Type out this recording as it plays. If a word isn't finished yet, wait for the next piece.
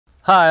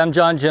Hi, I'm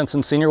John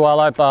Jensen, Senior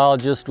Wildlife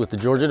Biologist with the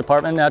Georgia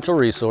Department of Natural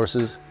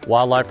Resources,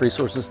 Wildlife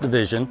Resources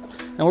Division,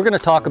 and we're going to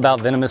talk about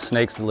venomous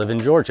snakes that live in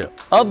Georgia.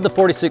 Of the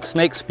 46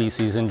 snake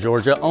species in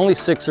Georgia, only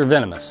 6 are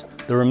venomous.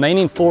 The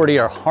remaining 40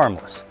 are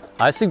harmless.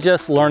 I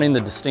suggest learning the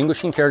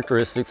distinguishing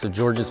characteristics of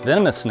Georgia's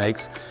venomous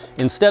snakes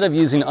instead of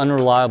using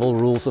unreliable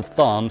rules of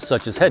thumb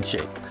such as head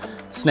shape.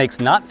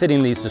 Snakes not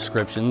fitting these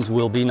descriptions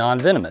will be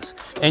non-venomous.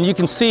 And you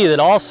can see that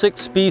all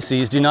 6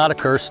 species do not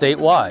occur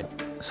statewide.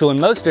 So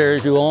in most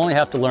areas you will only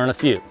have to learn a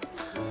few.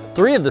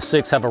 3 of the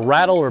 6 have a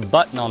rattle or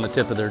button on the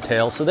tip of their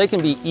tail, so they can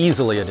be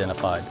easily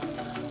identified.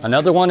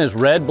 Another one is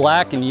red,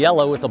 black, and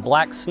yellow with a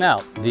black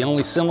snout. The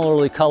only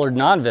similarly colored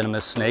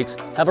non-venomous snakes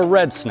have a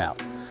red snout.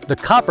 The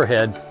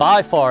copperhead,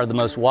 by far the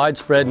most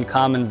widespread and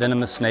common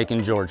venomous snake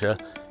in Georgia,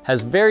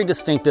 has very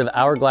distinctive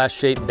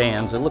hourglass-shaped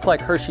bands that look like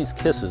Hershey's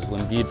Kisses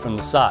when viewed from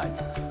the side.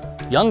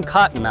 Young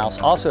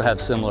cottonmouths also have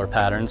similar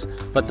patterns,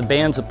 but the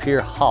bands appear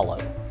hollow.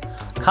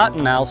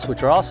 Cottonmouths,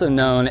 which are also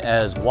known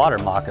as water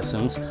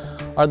moccasins,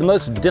 are the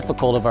most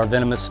difficult of our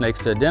venomous snakes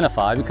to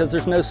identify because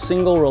there's no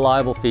single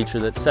reliable feature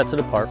that sets it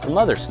apart from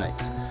other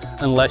snakes,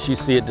 unless you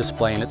see it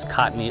displaying its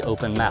cottony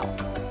open mouth.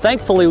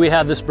 Thankfully, we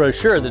have this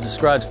brochure that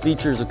describes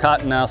features of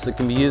cottonmouths that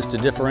can be used to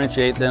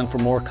differentiate them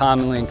from more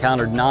commonly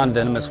encountered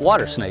non-venomous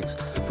water snakes,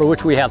 for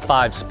which we have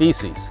 5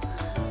 species.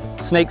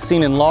 Snakes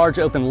seen in large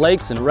open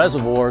lakes and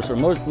reservoirs are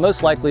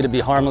most likely to be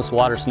harmless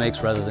water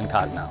snakes rather than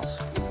cottonmouths.